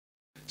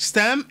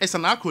STEM is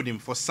an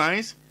acronym for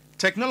science,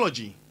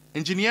 technology,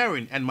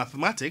 engineering, and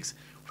mathematics,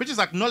 which is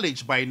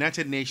acknowledged by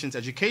United Nations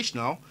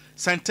Educational,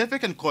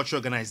 Scientific and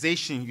Cultural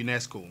Organization,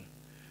 UNESCO.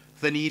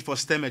 The need for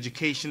STEM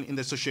education in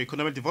the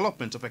socio-economic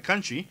development of a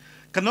country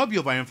cannot be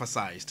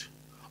overemphasized.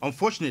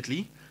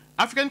 Unfortunately,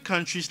 African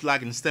countries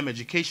lag in STEM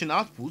education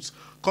outputs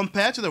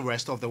compared to the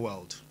rest of the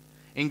world.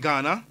 In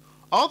Ghana,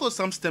 although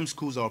some STEM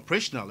schools are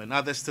operational and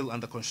others still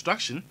under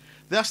construction,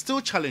 there are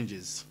still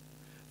challenges.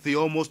 The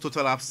almost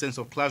total absence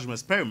of classroom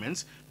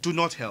experiments do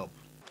not help.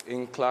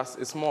 In class,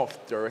 it's more of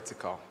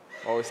theoretical.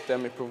 Or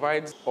STEM, it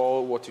provides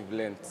all what you've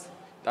learned,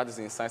 that is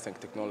in science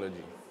and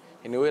technology,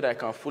 in a way that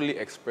can fully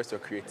express your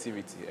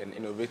creativity and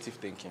innovative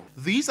thinking.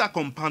 These are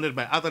compounded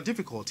by other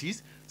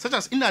difficulties, such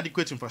as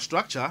inadequate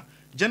infrastructure,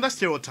 gender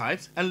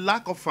stereotypes, and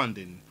lack of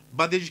funding.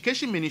 But the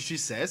Education Ministry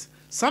says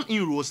some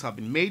inroads have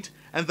been made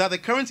and that the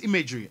current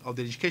imagery of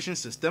the education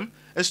system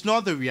is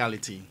not the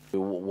reality. We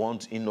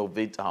want to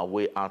innovate our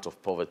way out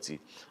of poverty,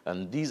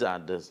 and these are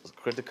the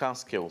critical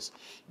skills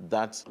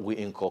that we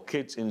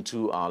inculcate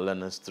into our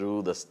learners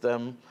through the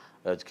STEM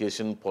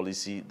education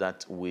policy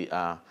that we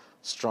are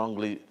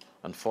strongly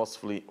and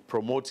forcefully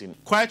promoting.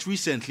 Quite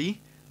recently,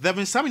 there have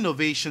been some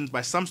innovations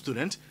by some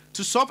students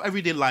to solve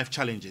everyday life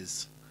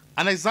challenges.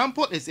 An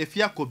example is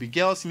Efiakobi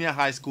Girls Senior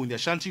High School in the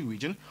Ashanti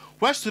region,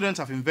 where students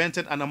have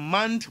invented an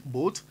unmanned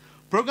boat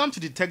programmed to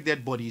detect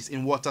dead bodies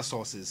in water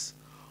sources.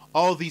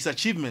 All these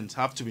achievements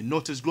have to be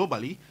noticed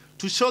globally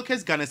to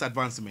showcase Ghana's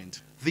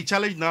advancement. The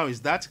challenge now is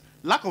that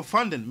lack of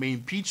funding may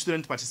impede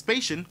student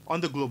participation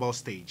on the global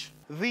stage.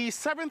 The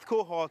 7th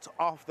cohort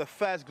of the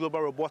first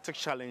Global Robotics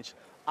Challenge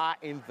are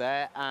in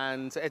there,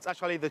 and it's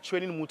actually the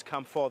training moot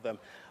camp for them.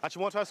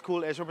 Achimota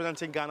School is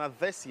representing Ghana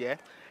this year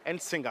in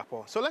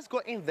Singapore. So let's go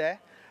in there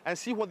and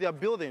see what they are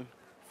building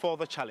for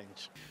the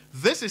challenge.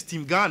 This is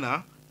Team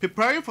Ghana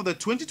preparing for the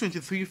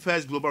 2023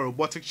 First Global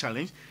Robotics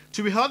Challenge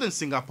to be held in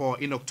Singapore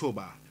in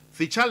October.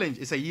 The challenge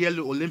is a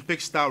yearly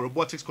Olympic-style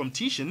robotics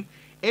competition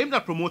aimed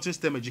at promoting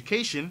STEM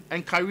education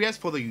and careers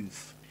for the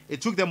youth. It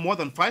took them more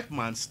than 5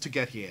 months to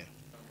get here.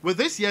 With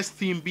this year's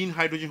theme being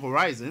Hydrogen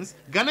Horizons,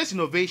 Ghana's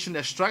innovation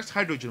extracts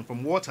hydrogen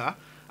from water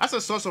as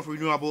a source of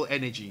renewable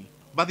energy.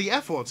 But the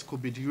effort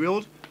could be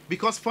derailed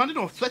because funding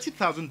of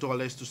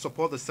 $30,000 to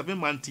support the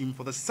 7-man team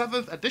for the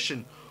 7th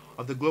edition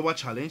of the Global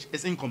Challenge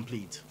is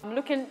incomplete.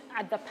 Looking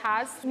at the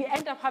past, we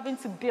end up having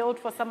to build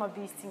for some of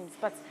these teams,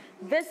 but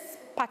this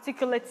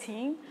particular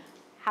team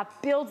have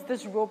built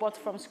this robot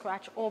from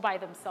scratch all by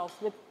themselves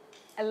with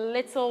a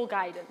little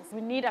guidance.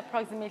 We need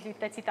approximately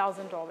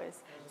 $30,000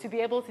 to be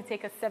able to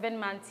take a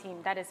 7-man team,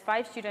 that is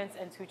 5 students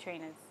and 2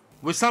 trainers.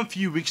 With some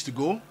few weeks to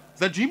go,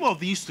 the dream of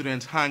these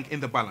students hang in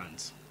the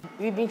balance.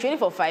 We've been training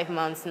for 5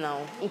 months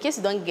now. In case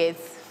you don't get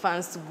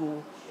funds to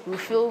go, we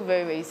feel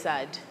very, very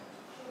sad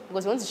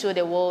because we want to show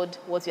the world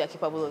what we are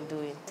capable of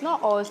doing.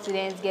 Not all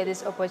students get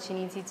this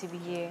opportunity to be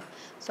here,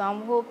 so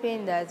I'm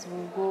hoping that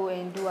we'll go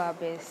and do our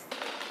best.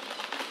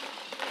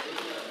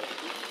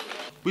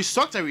 We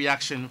sought a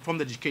reaction from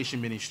the Education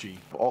Ministry.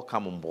 All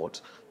come on board.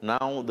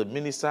 Now the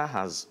minister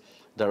has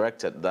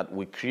directed that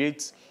we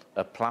create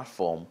a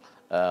platform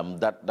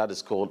that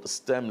is called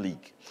STEM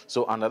League.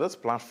 So under this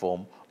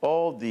platform,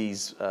 all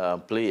these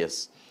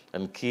players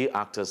and key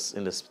actors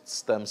in the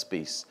STEM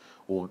space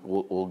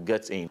will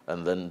get in,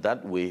 and then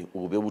that way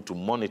we'll be able to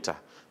monitor.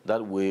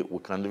 That way we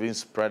can even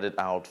spread it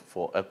out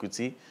for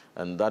equity,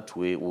 and that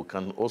way we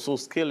can also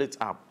scale it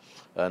up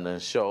and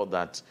ensure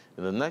that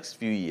in the next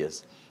few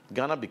years,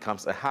 Ghana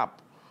becomes a hub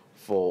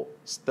for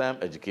STEM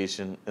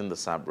education in the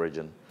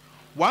sub-region.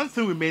 One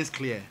thing remains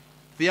clear.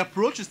 The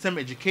approach to STEM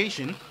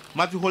education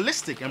must be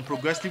holistic and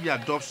progressively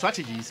adopt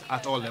strategies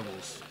at all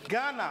levels.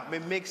 Ghana may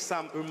make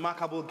some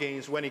remarkable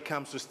gains when it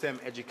comes to STEM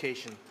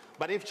education,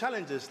 but if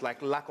challenges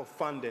like lack of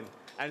funding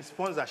and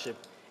sponsorship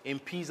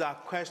impede our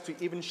quest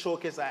to even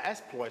showcase our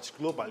exploits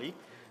globally,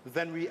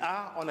 then we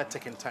are on a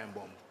ticking time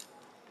bomb.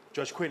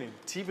 George Quinnin,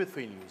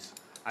 TV3 News,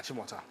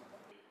 Achimota.